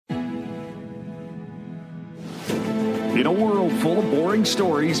In a world full of boring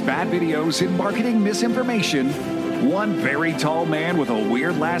stories, bad videos, and marketing misinformation, one very tall man with a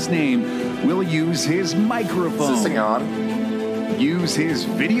weird last name will use his microphone. Is this thing on? Use his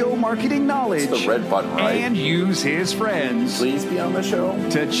video marketing knowledge. It's the red button, right? And use his friends. Please be on the show.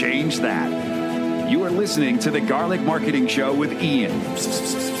 To change that. You are listening to the Garlic Marketing Show with Ian.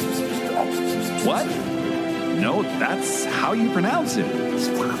 What? No, that's how you pronounce it.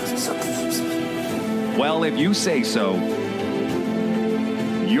 Well, if you say so,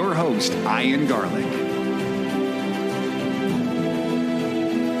 your host, Ian Garlic.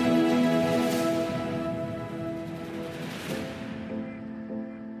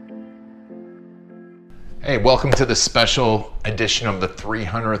 Hey, welcome to the special edition of the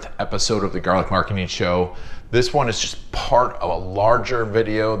 300th episode of the Garlic Marketing Show. This one is just part of a larger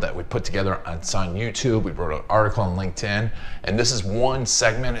video that we put together. It's on YouTube. We wrote an article on LinkedIn, and this is one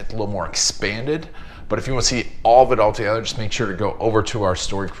segment. It's a little more expanded, but if you want to see all of it all together, just make sure to go over to our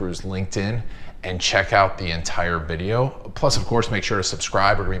Story Cruise LinkedIn and check out the entire video. Plus, of course, make sure to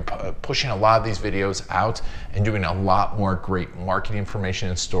subscribe. We're going to be pushing a lot of these videos out and doing a lot more great marketing information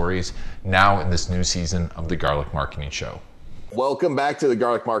and stories now in this new season of the Garlic Marketing Show. Welcome back to the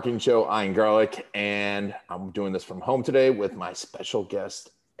Garlic Marketing Show. I'm Garlic, and I'm doing this from home today with my special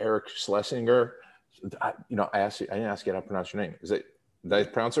guest, Eric Schlesinger. I didn't ask you how to pronounce your name. Did I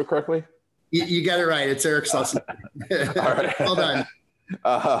pronounce it correctly? You got it right. It's Eric Schlesinger. All right. Well done.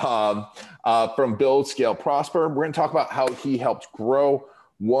 From Build, Scale, Prosper. We're going to talk about how he helped grow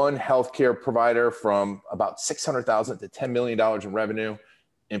one healthcare provider from about $600,000 to $10 million in revenue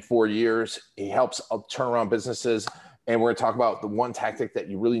in 4 years. He helps turn around businesses. And we're going to talk about the one tactic that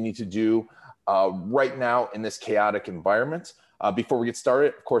you really need to do right now in this chaotic environment. Before we get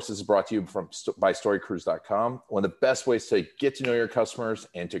started, of course, this is brought to you by StoryCruise.com. One of the best ways to get to know your customers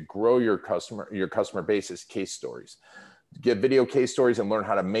and to grow your customer base is case stories. Get video case stories and learn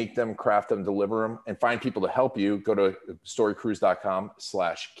how to make them, craft them, deliver them, and find people to help you. Go to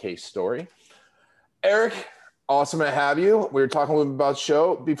storycruise.com/case story. Eric, awesome to have you. We were talking a little bit about the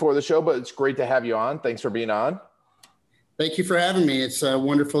show before the show, but it's great to have you on. Thanks for being on. Thank you for having me. It's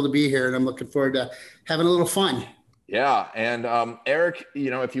wonderful to be here, and I'm looking forward to having a little fun. Yeah, and Eric,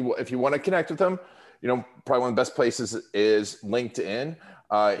 if you want to connect with him, probably one of the best places is LinkedIn.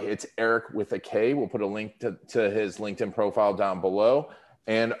 It's Eric with a K. We'll put a link to his LinkedIn profile down below.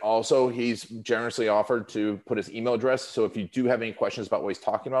 And also, he's generously offered to put his email address. So if you do have any questions about what he's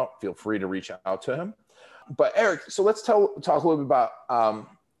talking about, feel free to reach out to him. But Eric, so let's talk a little bit about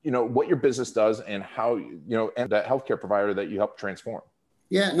what your business does and how and that healthcare provider that you help transform.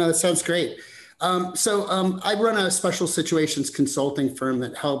 Yeah, no, that sounds great. I run a special situations consulting firm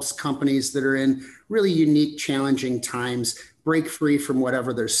that helps companies that are in really unique, challenging times break free from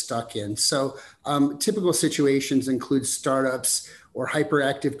whatever they're stuck in. So typical situations include startups or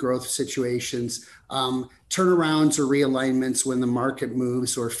hyperactive growth situations, turnarounds or realignments when the market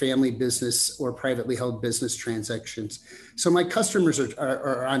moves, or family business or privately held business transactions. So my customers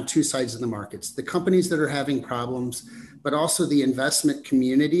are on two sides of the markets: the companies that are having problems, but also the investment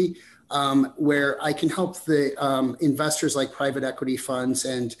community, where I can help the investors like private equity funds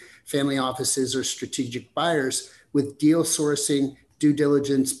and family offices or strategic buyers with deal sourcing, due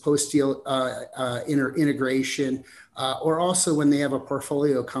diligence, post-deal integration, or also when they have a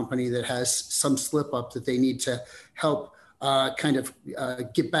portfolio company that has some slip up that they need to help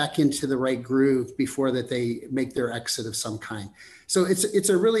get back into the right groove before that they make their exit of some kind. So it's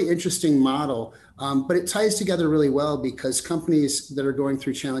a really interesting model, but it ties together really well because companies that are going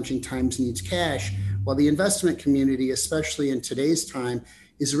through challenging times needs cash, while the investment community, especially in today's time,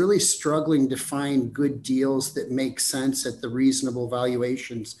 is really struggling to find good deals that make sense at the reasonable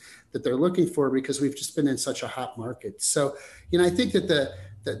valuations that they're looking for, because we've just been in such a hot market. So, I think that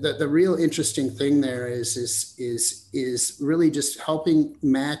the real interesting thing there is really just helping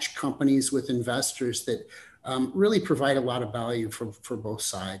match companies with investors that really provide a lot of value for both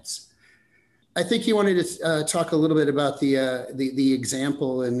sides. I think you wanted to talk a little bit about the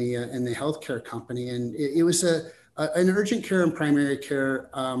example in the healthcare company, and it was an urgent care and primary care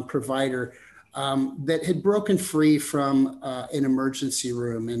provider that had broken free from an emergency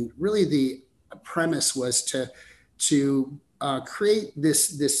room, and really the premise was to create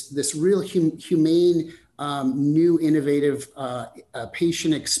this real humane, new, innovative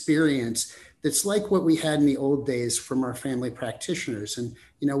patient experience that's like what we had in the old days from our family practitioners. And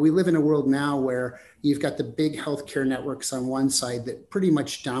we live in a world now where you've got the big healthcare networks on one side that pretty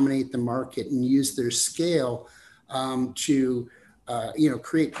much dominate the market and use their scale to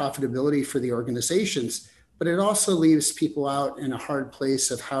create profitability for the organizations. But it also leaves people out in a hard place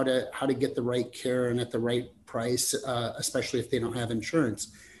of how to get the right care and at the right price, especially if they don't have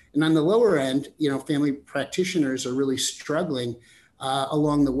insurance. And on the lower end, family practitioners are really struggling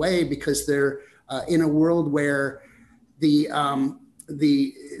along the way because they're in a world where they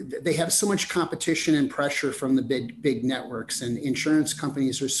have so much competition and pressure from the big networks, and insurance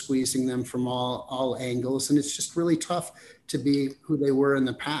companies are squeezing them from all angles. And it's just really tough to be who they were in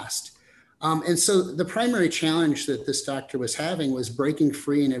the past. And so the primary challenge that this doctor was having was breaking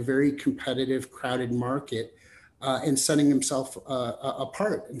free in a very competitive, crowded market and setting himself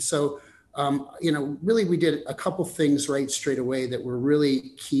apart. And so, really we did a couple things right straight away that were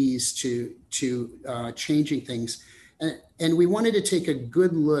really keys to changing things. And we wanted to take a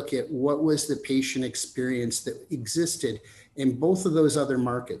good look at what was the patient experience that existed in both of those other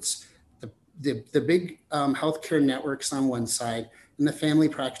markets, the big healthcare networks on one side and the family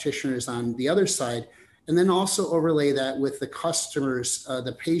practitioners on the other side, and then also overlay that with the customers,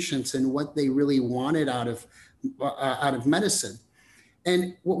 the patients, and what they really wanted out of medicine.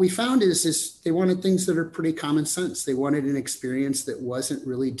 And what we found is they wanted things that are pretty common sense. They wanted an experience that wasn't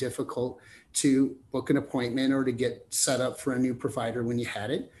really difficult to book an appointment or to get set up for a new provider when you had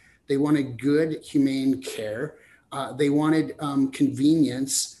it. They wanted good, humane care. They wanted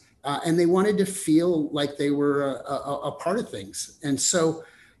convenience, and they wanted to feel like they were a part of things. And so,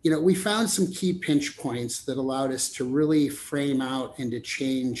 we found some key pinch points that allowed us to really frame out and to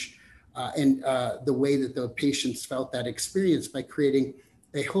change the way that the patients felt that experience by creating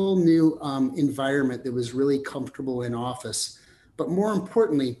a whole new environment that was really comfortable in office. But more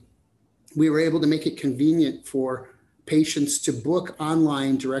importantly, we were able to make it convenient for patients to book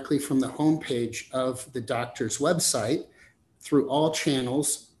online directly from the homepage of the doctor's website through all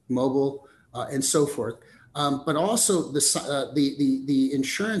channels, mobile, and so forth. But also the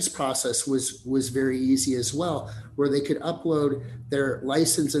insurance process was very easy as well, where they could upload their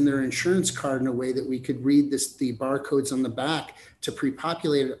license and their insurance card in a way that we could read the barcodes on the back to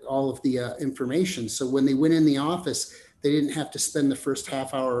pre-populate all of the information. So when they went in the office, they didn't have to spend the first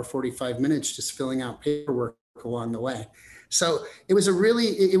half hour or 45 minutes just filling out paperwork along the way. So it was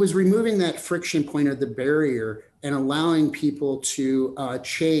removing that friction point or the barrier and allowing people to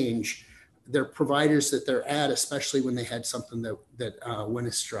change their providers that they're at, especially when they had something that went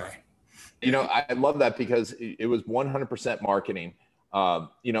astray. I love that because it was 100% marketing.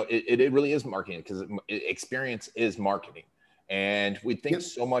 It really is marketing because experience is marketing. And we think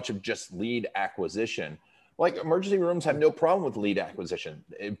so much of just lead acquisition. Like emergency rooms have no problem with lead acquisition,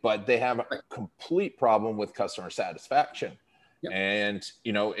 but they have a complete problem with customer satisfaction. Yep.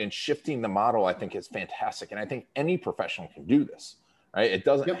 And shifting the model, I think, is fantastic. And I think any professional can do this, right? It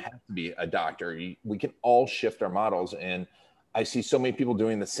doesn't have to be a doctor. We can all shift our models. And I see so many people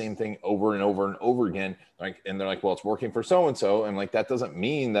doing the same thing over and over and over again. And they're like, well, it's working for so-and-so. And like, that doesn't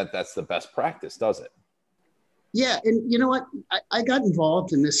mean that that's the best practice, does it? Yeah. And you know what? I got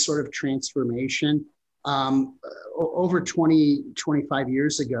involved in this sort of transformation over 25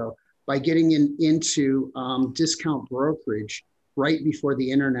 years ago by getting into discount brokerage right before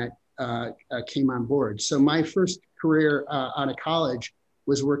the internet came on board. So my first career out of college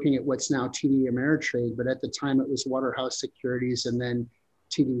was working at what's now TD Ameritrade, but at the time it was Waterhouse Securities and then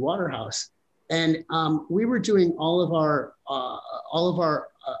TD Waterhouse. And we were doing all of our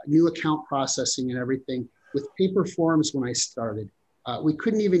new account processing and everything with paper forms when I started. We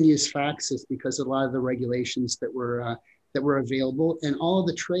couldn't even use faxes because of a lot of the regulations that were available, and all of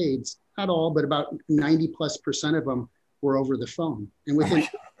the trades, not all, but about 90+% of them were over the phone. And within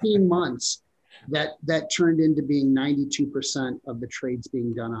 15 months, that turned into being 92% of the trades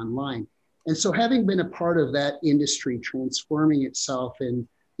being done online. And so having been a part of that industry transforming itself in,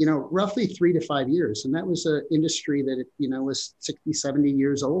 roughly 3 to 5 years, and that was an industry that, was 60, 70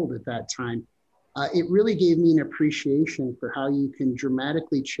 years old at that time, it really gave me an appreciation for how you can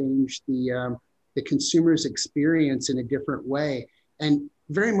dramatically change the consumer's experience in a different way. And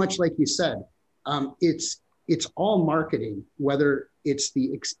very much like you said, it's all marketing, whether it's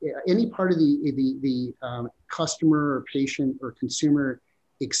any part of the customer or patient or consumer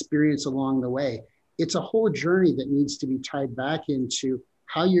experience along the way. It's a whole journey that needs to be tied back into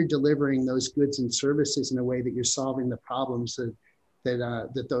how you're delivering those goods and services in a way that you're solving the problems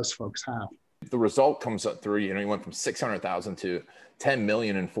that those folks have. The result comes up through, you went from 600,000 to 10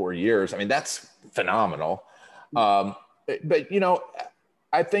 million in 4 years. I mean, that's phenomenal. But,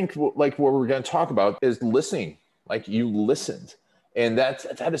 I think like what we're going to talk about is listening, like you listened. And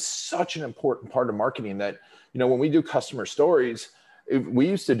that is such an important part of marketing that, when we do customer stories, we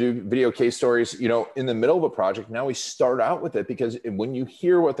used to do video case stories, in the middle of a project. Now we start out with it because when you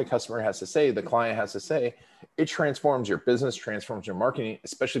hear what the customer has to say, the client has to say, it transforms your business, transforms your marketing,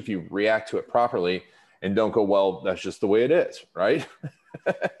 especially if you react to it properly. and don't go, well, that's just the way it is, right?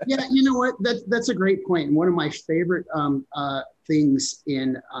 Yeah, you know what? That's a great point. And one of my favorite things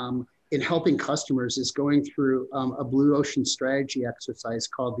in helping customers is going through a blue ocean strategy exercise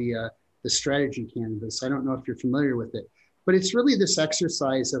called the strategy canvas. I don't know if you're familiar with it, but it's really this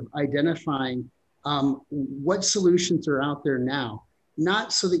exercise of identifying what solutions are out there now,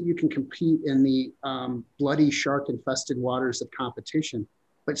 not so that you can compete in the bloody shark-infested waters of competition,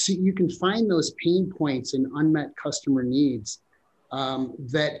 but so you can find those pain points and unmet customer needs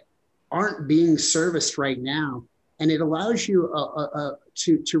that aren't being serviced right now. And it allows you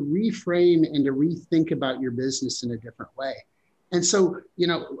to reframe and to rethink about your business in a different way. And so, you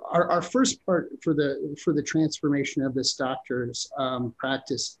know, our first part for the transformation of this doctor's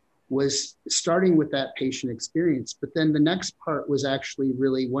practice was starting with that patient experience. But then the next part was actually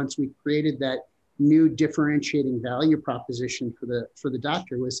really, once we created that new differentiating value proposition for the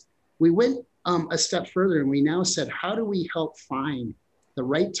doctor, was we went a step further, and we now said, how do we help find the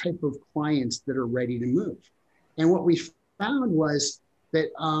right type of clients that are ready to move? And what we found was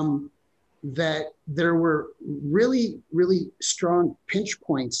that that there were really, really strong pinch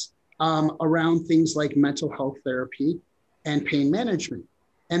points around things like mental health therapy and pain management.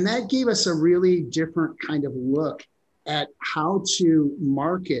 And that gave us a really different kind of look at how to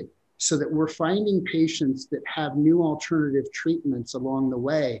market so that we're finding patients that have new alternative treatments along the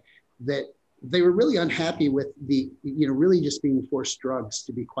way, that they were really unhappy with the, you know, really just being forced drugs,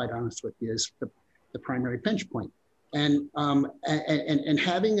 to be quite honest with you, is the primary pinch point. And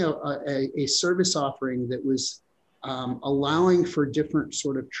having a service offering that was allowing for different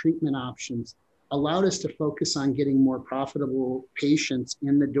sort of treatment options allowed us to focus on getting more profitable patients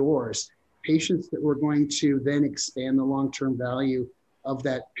in the doors, patients that were going to then expand the long-term value of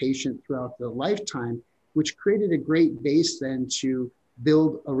that patient throughout the lifetime, which created a great base then to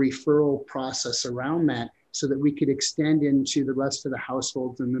build a referral process around that so that we could extend into the rest of the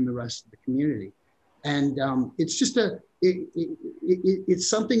households and then the rest of the community. And it's just it's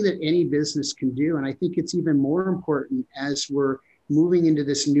something that any business can do. And I think it's even more important as we're moving into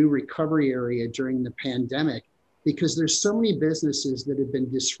this new recovery area during the pandemic, because there's so many businesses that have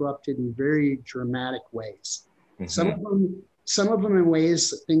been disrupted in very dramatic ways. Mm-hmm. Some of them in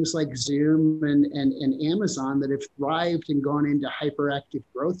ways, things like Zoom and Amazon, that have thrived and gone into hyperactive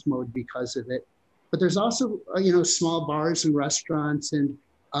growth mode because of it. But there's also, you know, small bars and restaurants and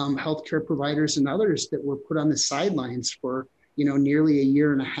healthcare providers and others that were put on the sidelines for, you know, nearly a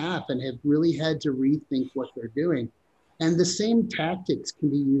year and a half and have really had to rethink what they're doing. And the same tactics can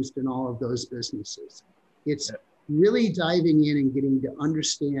be used in all of those businesses. It's really diving in and getting to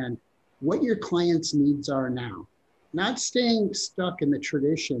understand what your clients' needs are now, not staying stuck in the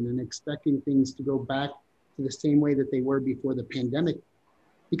tradition and expecting things to go back to the same way that they were before the pandemic,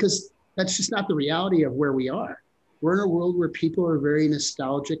 because that's just not the reality of where we are. We're in a world where people are very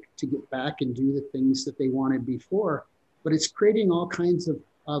nostalgic to get back and do the things that they wanted before, but it's creating all kinds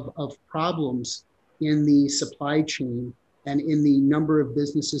of problems in the supply chain and in the number of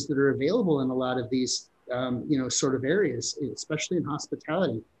businesses that are available in a lot of these, you know, sort of areas, especially in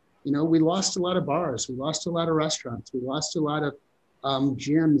hospitality. You know, we lost a lot of bars, we lost a lot of restaurants, we lost a lot of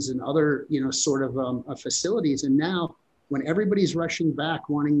gyms and other, you know, sort of facilities. And now when everybody's rushing back,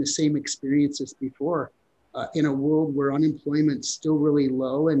 wanting the same experience as before, in a world where unemployment's still really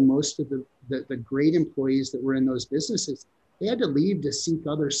low, and most of the great employees that were in those businesses, they had to leave to seek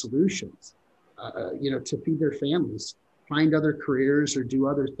other solutions, you know, to feed their families, find other careers or do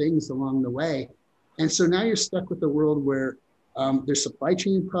other things along the way. And so now you're stuck with a world where there's supply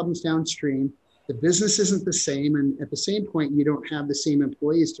chain problems downstream, the business isn't the same, and at the same point, you don't have the same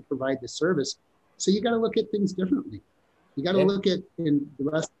employees to provide the service. So you got to look at things differently. You got to look at, in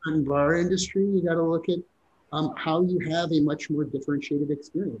the restaurant bar industry, you got to look at how you have a much more differentiated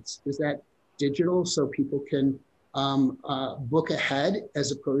experience. Is that digital so people can book ahead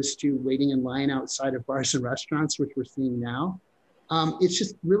as opposed to waiting in line outside of bars and restaurants, which we're seeing now? It's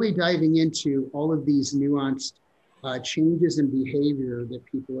just really diving into all of these nuanced changes in behavior that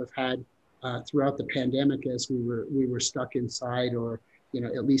people have had throughout the pandemic as we were stuck inside, or, you know,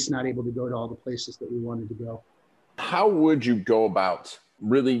 at least not able to go to all the places that we wanted to go. How would you go about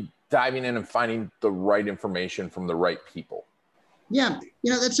really diving in and finding the right information from the right people? Yeah,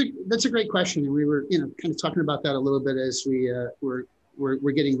 you know, that's a great question, and we were, you know, kind of talking about that a little bit as we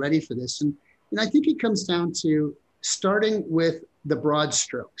we're getting ready for this. And I think it comes down to starting with the broad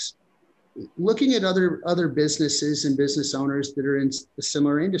strokes, looking at other businesses and business owners that are in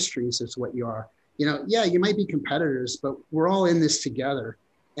similar industries as what you are. You know, yeah, you might be competitors, but we're all in this together.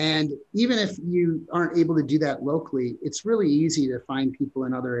 And even if you aren't able to do that locally, it's really easy to find people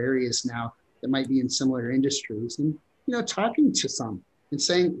in other areas now that might be in similar industries, and talking to some and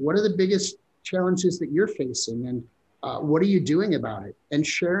saying, what are the biggest challenges that you're facing, and what are you doing about it, and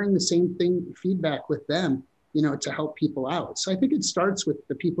sharing the same feedback with them, to help people out. So I think it starts with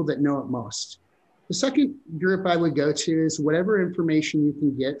the people that know it most. The second group I would go to is whatever information you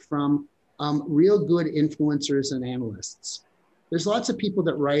can get from real good influencers and analysts. There's lots of people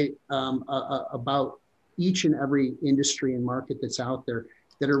that write about each and every industry and market that's out there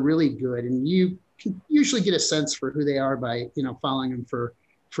that are really good. And you can usually get a sense for who they are by, following them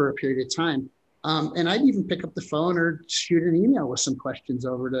for a period of time. And I'd even pick up the phone or shoot an email with some questions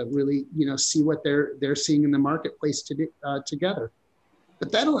over to really, see what they're seeing in the marketplace together.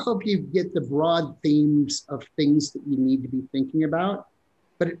 But that'll help you get the broad themes of things that you need to be thinking about.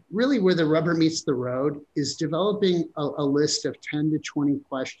 But really where the rubber meets the road is developing a list of 10 to 20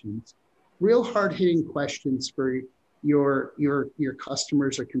 questions, real hard-hitting questions for your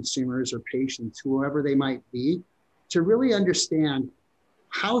customers or consumers or patients, whoever they might be, to really understand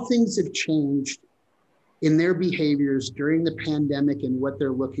how things have changed in their behaviors during the pandemic and what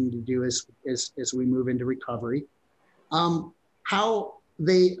they're looking to do as we move into recovery, how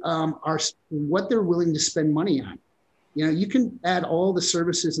they are, what they're willing to spend money on. You can add all the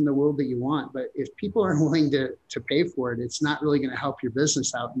services in the world that you want, but if people aren't willing to pay for it, it's not really going to help your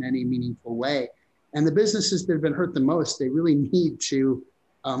business out in any meaningful way. And the businesses that have been hurt the most, they really need to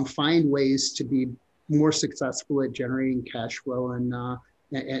find ways to be more successful at generating cash flow and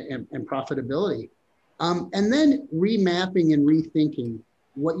profitability. And then remapping and rethinking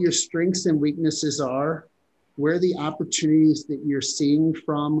what your strengths and weaknesses are, where the opportunities that you're seeing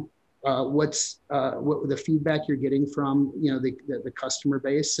from, what the feedback you're getting from, the customer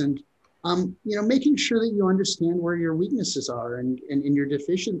base, and, making sure that you understand where your weaknesses are and your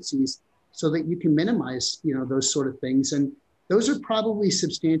deficiencies so that you can minimize, those sort of things. And those are probably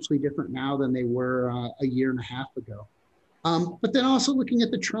substantially different now than they were a year and a half ago. But then also looking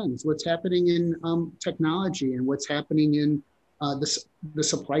at the trends, what's happening in technology and what's happening in the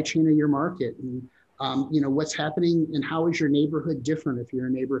supply chain of your market, and what's happening and how is your neighborhood different if you're a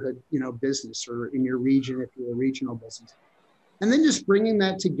neighborhood business, or in your region if you're a regional business. And then just bringing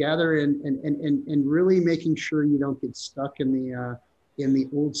that together and really making sure you don't get stuck in the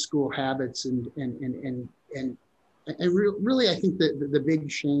old school habits and really, I think that the big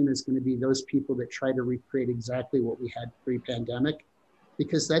shame is going to be those people that try to recreate exactly what we had pre-pandemic,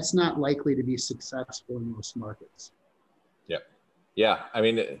 because that's not likely to be successful in most markets. Yep. Yeah. I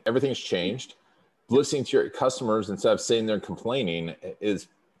mean, everything's changed. Listening to your customers instead of sitting there complaining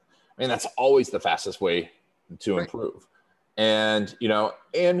that's always the fastest way to improve. And,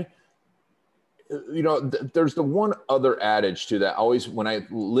 there's the one other adage to that always when I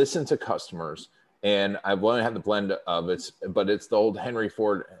listen to customers. And I've only had the blend of it, but it's the old Henry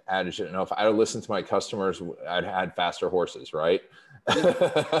Ford adage. If I had listened to my customers, I'd had faster horses, right?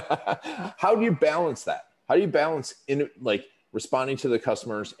 How do you balance that? How do you balance responding to the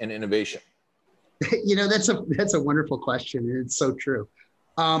customers and innovation? That's a wonderful question. And it's so true.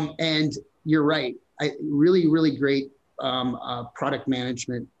 And you're right. Really, really great product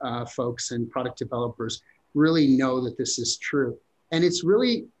management folks and product developers really know that this is true. And it's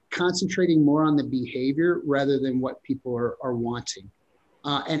really concentrating more on the behavior rather than what people are wanting,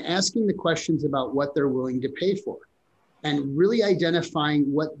 and asking the questions about what they're willing to pay for, and really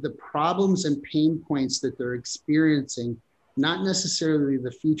identifying what the problems and pain points that they're experiencing, not necessarily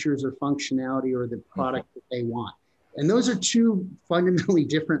the features or functionality or the product that they want. And those are two fundamentally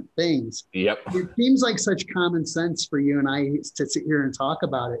different things. Yep. It seems like such common sense for you and I to sit here and talk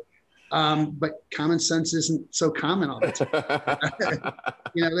about it. But common sense isn't so common all the time.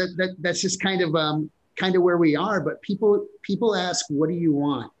 That's just kind of where we are. But people ask, what do you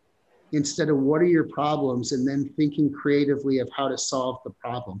want? Instead of what are your problems, and then thinking creatively of how to solve the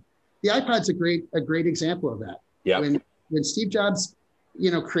problem. The iPod's a great example of that. Yeah. When Steve Jobs,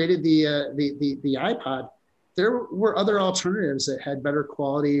 created the iPod, there were other alternatives that had better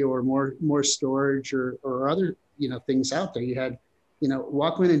quality or more storage or other things out there. You had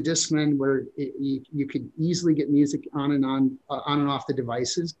Walkman and Discman, where you could easily get music on and off the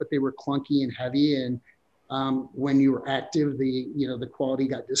devices, but they were clunky and heavy. And when you were active, the quality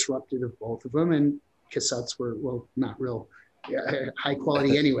got disrupted of both of them. And cassettes were, not real high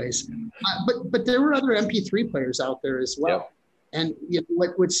quality anyways. But there were other MP3 players out there as well. Yeah. And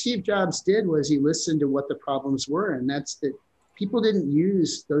what Steve Jobs did was he listened to what the problems were. And that's that people didn't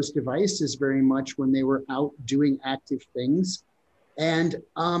use those devices very much when they were out doing active things. And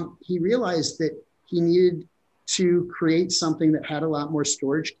he realized that he needed to create something that had a lot more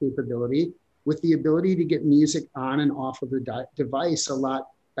storage capability, with the ability to get music on and off of the device a lot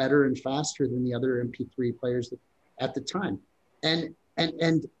better and faster than the other MP3 players at the time. And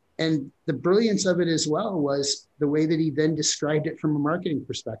the brilliance of it as well was the way that he then described it from a marketing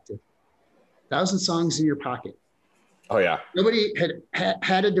perspective. 1,000 songs in your pocket. Oh yeah. Nobody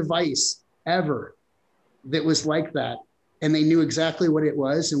had a device ever that was like that. And they knew exactly what it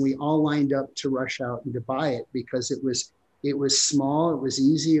was. And we all lined up to rush out and to buy it because it was small, it was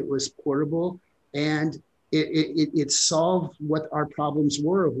easy, it was portable, and it solved what our problems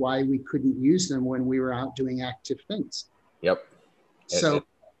were of why we couldn't use them when we were out doing active things. Yep. So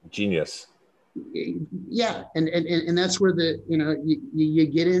genius. Yeah. And that's where you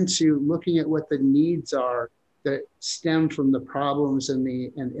get into looking at what the needs are that stem from the problems and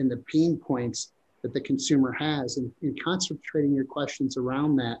the pain points that the consumer has, and concentrating your questions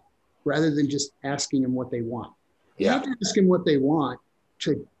around that rather than just asking them what they want. You have to ask them what they want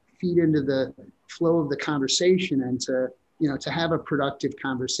to feed into the flow of the conversation and to have a productive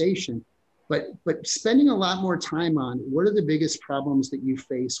conversation. But spending a lot more time on what are the biggest problems that you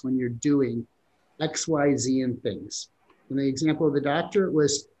face when you're doing X, Y, Z and things. And the example of the doctor it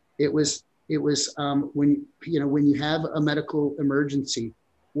was when you have a medical emergency,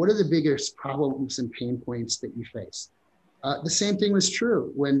 what are the biggest problems and pain points that you face? The same thing was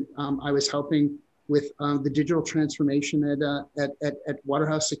true when I was helping with the digital transformation at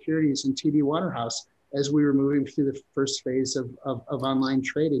Waterhouse Securities and TD Waterhouse as we were moving through the first phase of online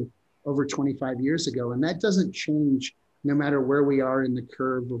trading over 25 years ago. And that doesn't change no matter where we are in the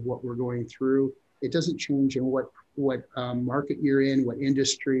curve of what we're going through. It doesn't change in what market you're in, what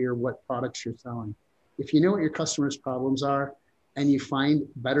industry or what products you're selling. If you know what your customers' problems are and you find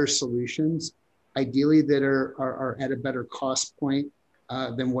better solutions, ideally that are at a better cost point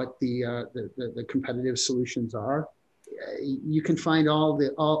than what the competitive solutions are, you can find all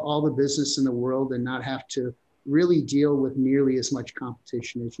the business in the world and not have to really deal with nearly as much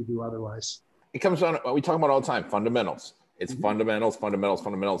competition as you do otherwise. It comes on, we talk about all the time, fundamentals. It's fundamentals,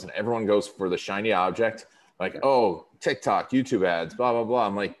 and everyone goes for the shiny object, like, oh, TikTok, YouTube ads, blah, blah, blah.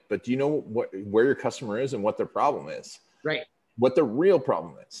 I'm like, but do you know where your customer is and what their problem is? Right. What the real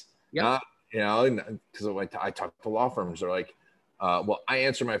problem is. Yep. Because I talk to law firms, they're like, well, I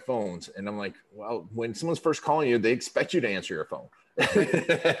answer my phones. And I'm like, well, when someone's first calling you, they expect you to answer your phone. But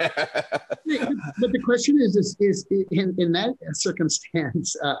the question is in that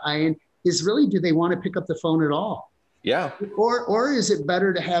circumstance, Ian, is really, do they want to pick up the phone at all? Yeah. Or is it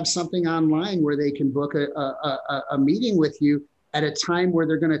better to have something online where they can book a meeting with you at a time where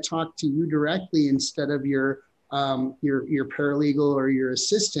they're going to talk to you directly instead of your paralegal or your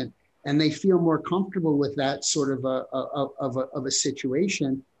assistant, and they feel more comfortable with that sort of a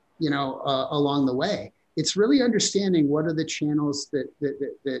situation, along the way. It's really understanding what are the channels that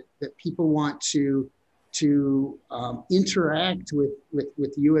people want to interact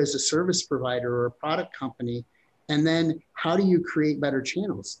with you as a service provider or a product company. And then how do you create better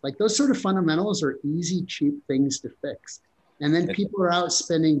channels? Like those sort of fundamentals are easy, cheap things to fix. And then people are out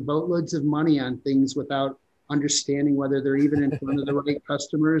spending boatloads of money on things without understanding whether they're even in front of the right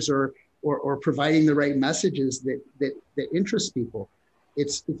customers or providing the right messages that interest people.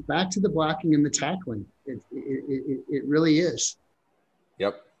 It's back to the blocking and the tackling. It really is.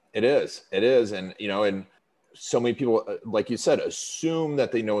 Yep, it is. And, and so many people, like you said, assume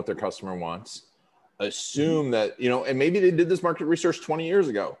that they know what their customer wants, assume that, and maybe they did this market research 20 years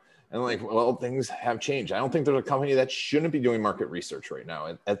ago. And like, well, things have changed. I don't think there's a company that shouldn't be doing market research right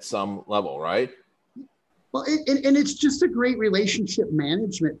now at some level, right? Well, and it's just a great relationship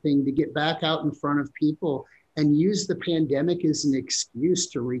management thing to get back out in front of people and use the pandemic as an excuse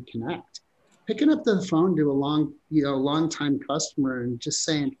to reconnect. Picking up the phone to a long-time customer and just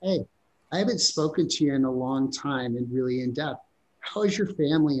saying, hey, I haven't spoken to you in a long time and really in depth. How is your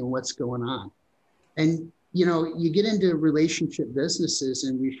family and what's going on? And, you get into relationship businesses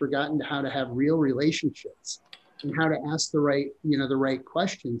and we've forgotten how to have real relationships and how to ask the right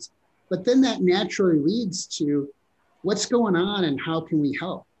questions. But then that naturally leads to what's going on and how can we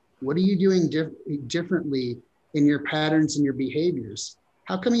help? What are you doing differently in your patterns and your behaviors?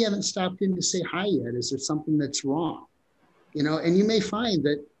 How come you haven't stopped in to say hi yet? Is there something that's wrong? And you may find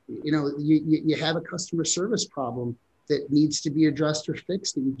that, you have a customer service problem that needs to be addressed or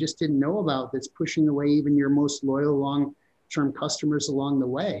fixed that you just didn't know about, that's pushing away even your most loyal long-term customers along the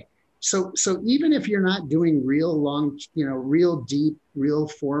way. So even if you're not doing real deep, real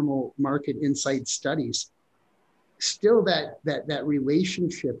formal market insight studies, still that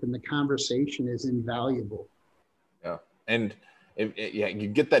relationship and the conversation is invaluable. Yeah. And you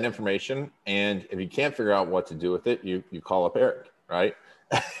get that information, and if you can't figure out what to do with it, you call up Eric, right?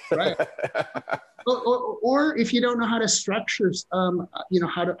 Right. or if you don't know how to structure,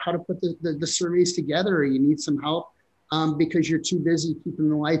 how to put the surveys together, or you need some help because you're too busy keeping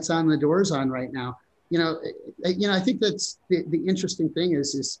the lights on, the doors on right now. I think that's the interesting thing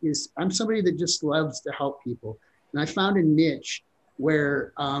is I'm somebody that just loves to help people. And I found a niche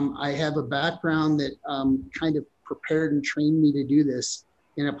where I have a background that kind of prepared and trained me to do this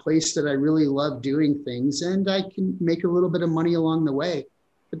in a place that I really love doing things, and I can make a little bit of money along the way.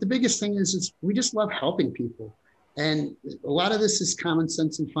 But the biggest thing is we just love helping people. And a lot of this is common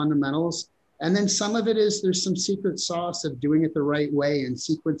sense and fundamentals. And then some of it is there's some secret sauce of doing it the right way and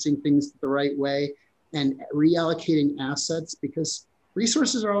sequencing things the right way and reallocating assets, because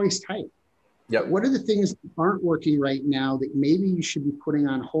resources are always tight. Yeah. What are the things that aren't working right now that maybe you should be putting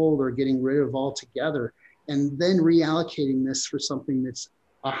on hold or getting rid of altogether, and then reallocating this for something that's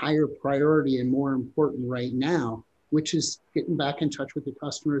a higher priority and more important right now, which is getting back in touch with the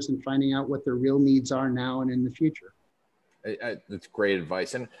customers and finding out what their real needs are now and in the future. That's great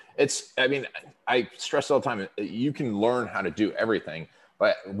advice. And I stress all the time, you can learn how to do everything,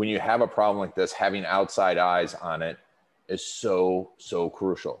 but when you have a problem like this, having outside eyes on it is so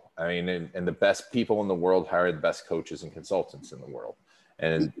crucial. And the best people in the world hire the best coaches and consultants in the world.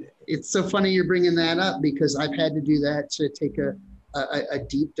 And it's so funny you're bringing that up, because I've had to do that to take a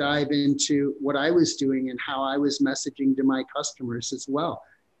deep dive into what I was doing and how I was messaging to my customers as well.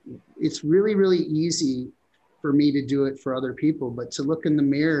 It's really, really easy for me to do it for other people, but to look in the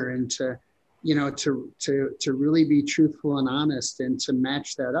mirror and to really be truthful and honest and to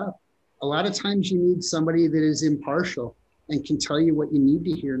match that up. A lot of times you need somebody that is impartial and can tell you what you need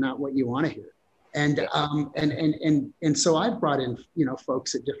to hear, not what you want to hear. And so I've brought in,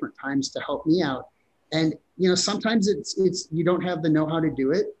 folks at different times to help me out. And, sometimes it's you don't have the know-how to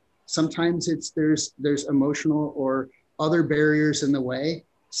do it. Sometimes there's emotional or other barriers in the way.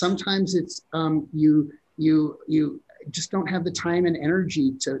 Sometimes it's you just don't have the time and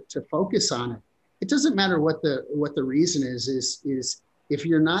energy to focus on it. It doesn't matter what the reason is if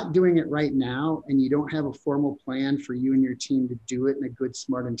you're not doing it right now and you don't have a formal plan for you and your team to do it in a good,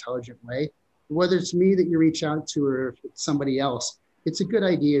 smart, intelligent way, whether it's me that you reach out to or if it's somebody else, it's a good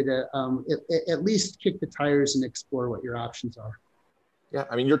idea to at least kick the tires and explore what your options are. Yeah,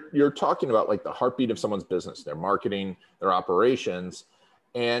 you're talking about like the heartbeat of someone's business, their marketing, their operations,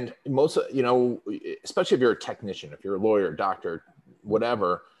 and most, especially if you're a technician, if you're a lawyer, doctor,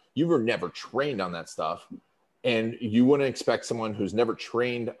 whatever, you were never trained on that stuff, and you wouldn't expect someone who's never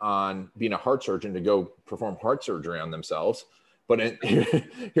trained on being a heart surgeon to go perform heart surgery on themselves. But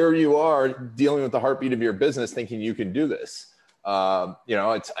here you are dealing with the heartbeat of your business, thinking you can do this.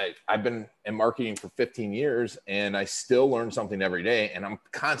 I've been in marketing for 15 years and I still learn something every day, and I'm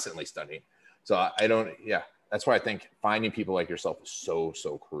constantly studying. So that's why I think finding people like yourself is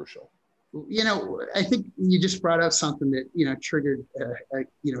so crucial. I think you just brought up something that, triggered,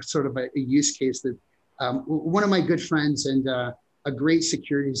 sort of a use case that one of my good friends and a great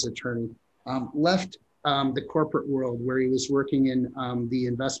securities attorney left the corporate world where he was working in the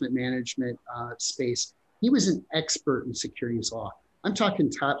investment management space. He was an expert in securities law. I'm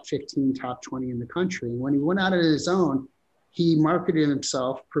talking top 15, top 20 in the country. And when he went out on his own, he marketed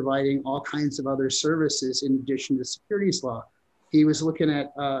himself, providing all kinds of other services in addition to securities law. He was looking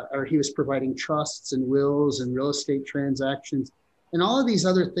at, he was providing trusts and wills and real estate transactions and all of these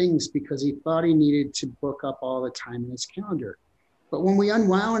other things because he thought he needed to book up all the time in his calendar. But when we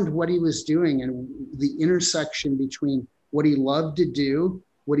unwound what he was doing and the intersection between what he loved to do,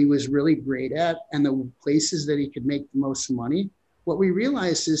 what he was really great at, and the places that he could make the most money, what we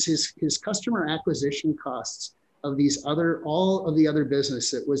realized is his customer acquisition costs of all of the other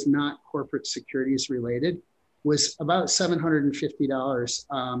business that was not corporate securities related was about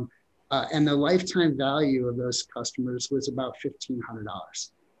 $750. And the lifetime value of those customers was about $1,500.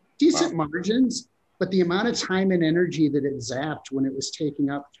 Decent margins, but the amount of time and energy that it zapped when it was taking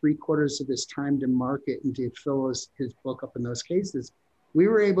up 3/4 of his time to market and to fill his book up in those cases, we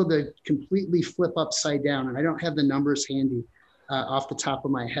were able to completely flip upside down. And I don't have the numbers handy off the top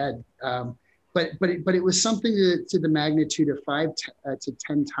of my head. But it was something to the magnitude of 5 to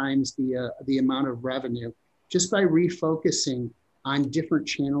 10 times the amount of revenue, just by refocusing on different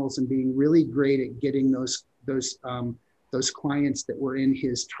channels and being really great at getting those clients that were in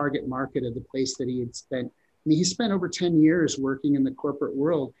his target market of the place that he had spent. He spent over 10 years working in the corporate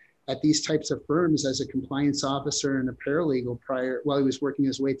world at these types of firms as a compliance officer and a paralegal while he was working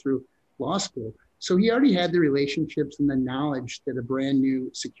his way through law school. So he already had the relationships and the knowledge that a brand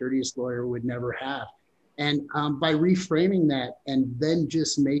new securities lawyer would never have. And by reframing that and then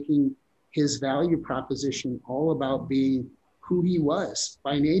just making his value proposition all about being who he was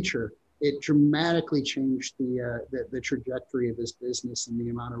by nature, it dramatically changed the trajectory of his business and the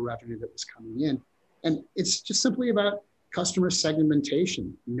amount of revenue that was coming in. And it's just simply about customer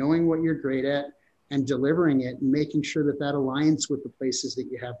segmentation, knowing what you're great at and delivering it and making sure that that aligns with the places that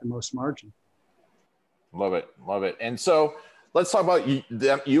you have the most margin. Love it. Love it. And so let's talk about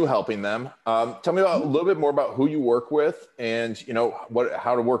you helping them. Tell me about a little bit more about who you work with and,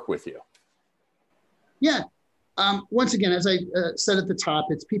 how to work with you. Yeah. Once again, as I said at the top,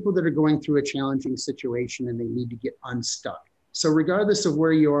 it's people that are going through a challenging situation and they need to get unstuck. So regardless of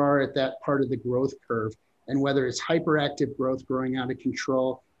where you are at that part of the growth curve, and whether it's hyperactive growth growing out of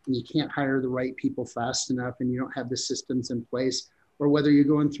control and you can't hire the right people fast enough and you don't have the systems in place, or whether you're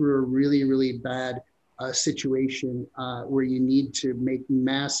going through a really, really bad situation where you need to make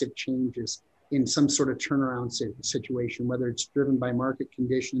massive changes in some sort of turnaround situation, whether it's driven by market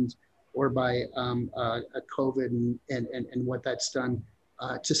conditions or by COVID and what that's done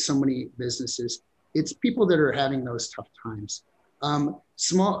to so many businesses. It's people that are having those tough times.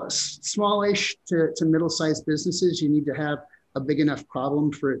 Smallish to middle-sized businesses, you need to have a big enough problem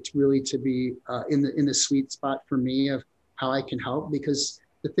for it to really to be in the sweet spot for me of how I can help, because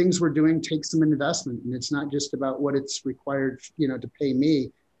the things we're doing take some investment, and it's not just about what it's required, to pay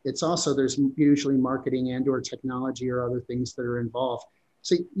me. It's also, there's usually marketing and or technology or other things that are involved.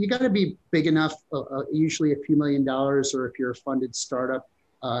 So you got to be big enough, usually a few $1 million, or if you're a funded startup,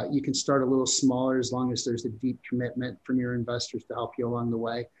 you can start a little smaller as long as there's a deep commitment from your investors to help you along the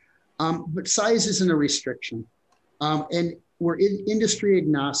way. But size isn't a restriction. And we're industry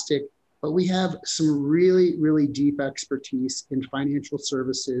agnostic, but we have some really, really deep expertise in financial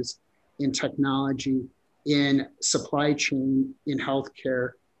services, in technology, in supply chain, in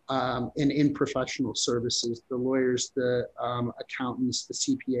healthcare, and in professional services, the lawyers, the accountants, the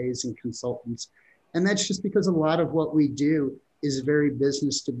CPAs and consultants. And that's just because a lot of what we do is very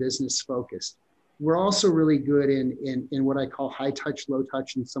business to business focused. We're also really good in what I call high touch, low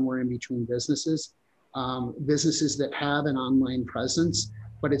touch, and somewhere in between businesses. Businesses that have an online presence,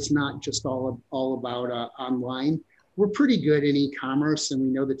 but it's not just all about online. We're pretty good in e-commerce, and we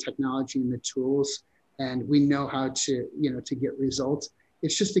know the technology and the tools, and we know how to get results.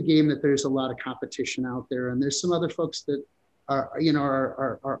 It's just a game that there's a lot of competition out there, and there's some other folks that are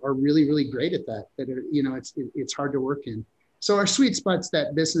really, really great at that. That are, it's hard to work in. So our sweet spot's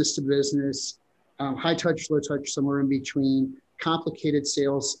that business to business, high touch, low touch, somewhere in between, complicated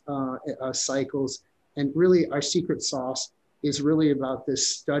sales cycles, and really our secret sauce is really about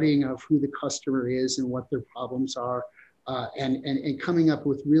this studying of who the customer is and what their problems are, and coming up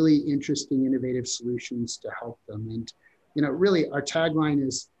with really interesting, innovative solutions to help them. And really our tagline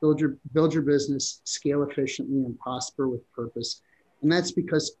is build your business, scale efficiently, and prosper with purpose. And that's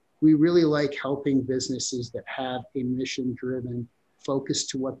because we really like helping businesses that have a mission-driven focus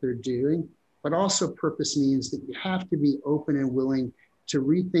to what they're doing, but also purpose means that you have to be open and willing to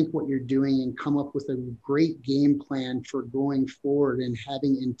rethink what you're doing and come up with a great game plan for going forward and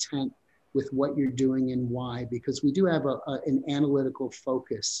having intent with what you're doing and why, because we do have an analytical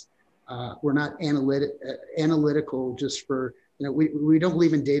focus. We're not analytical just for, we don't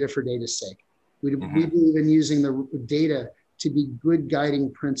believe in data for data's sake. We believe in using the data to be good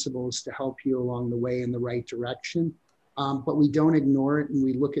guiding principles to help you along the way in the right direction. But we don't ignore it, and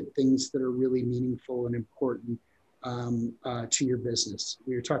we look at things that are really meaningful and important to your business.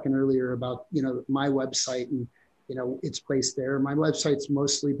 We were talking earlier about, my website and, its place there. My website's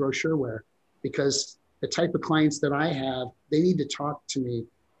mostly brochureware, because the type of clients that I have, they need to talk to me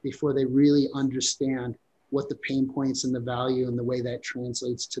before they really understand what the pain points and the value and the way that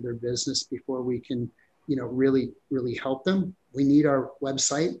translates to their business before we can, really, really help them. We need our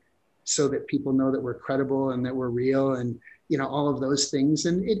website so that people know that we're credible and that we're real and, all of those things.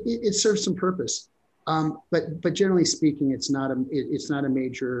 And it serves some purpose. But generally speaking, it's not a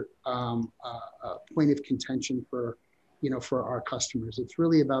major point of contention for our customers. It's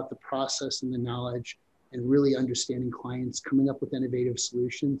really about the process and the knowledge and really understanding clients, coming up with innovative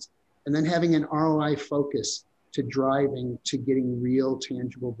solutions, and then having an ROI focus to driving to getting real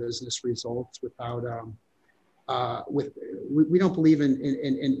tangible business results without we don't believe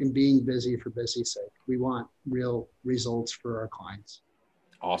in being busy for busy's sake. We want real results for our clients.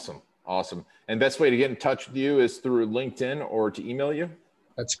 Awesome. And best way to get in touch with you is through LinkedIn or to email you?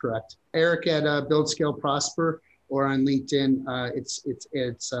 That's correct. Eric at Build Scale Prosper, or on LinkedIn, it's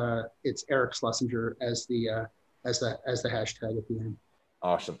Eric Schlesinger as the hashtag at the end.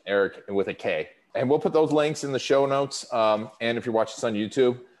 Awesome. Eric with a K. And we'll put those links in the show notes. And if you're watching this on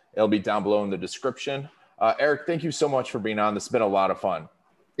YouTube, it'll be down below in the description. Eric, thank you so much for being on. This has been a lot of fun.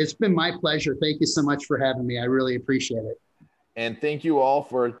 It's been my pleasure. Thank you so much for having me. I really appreciate it. And thank you all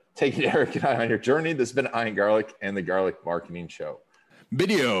for taking Eric and I on your journey. This has been Ian Garlic and the Garlic Marketing Show.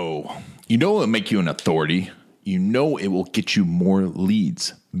 Video. You know it'll make you an authority. You know it will get you more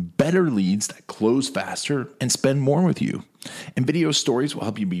leads, better leads that close faster and spend more with you. And video stories will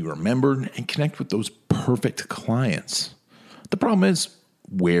help you be remembered and connect with those perfect clients. The problem is,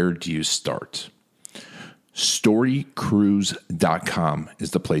 where do you start? Storycruise.com is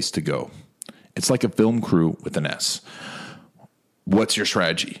the place to go. It's like a film crew with an S. What's your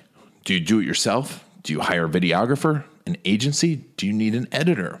strategy? Do you do it yourself? Do you hire a videographer, an agency? Do you need an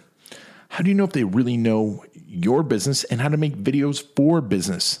editor? How do you know if they really know your business and how to make videos for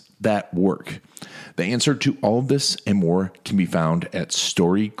business that work? The answer to all of this and more can be found at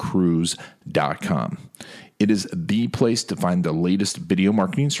storycruise.com. It is the place to find the latest video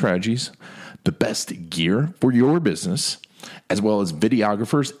marketing strategies, the best gear for your business, as well as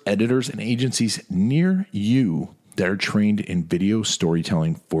videographers, editors, and agencies near you that are trained in video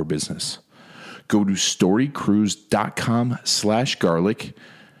storytelling for business. Go to storycruise.com/garlic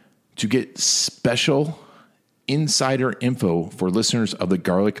to get special insider info for listeners of the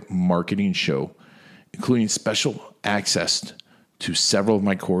Garlic Marketing Show, including special access to several of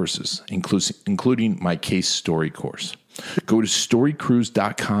my courses, including my case story course. Go to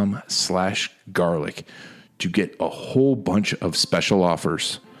storycruise.com/garlic to get a whole bunch of special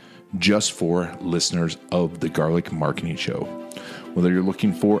offers just for listeners of the Garlic Marketing Show. Whether you're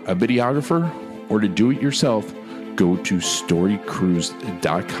looking for a videographer or to do it yourself, go to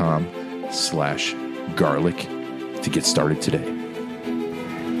storycruise.com/garlic to get started today.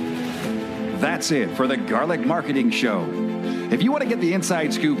 That's it for the Garlic Marketing Show. If you want to get the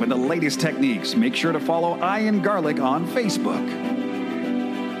inside scoop and the latest techniques, make sure to follow Ian Garlic on Facebook.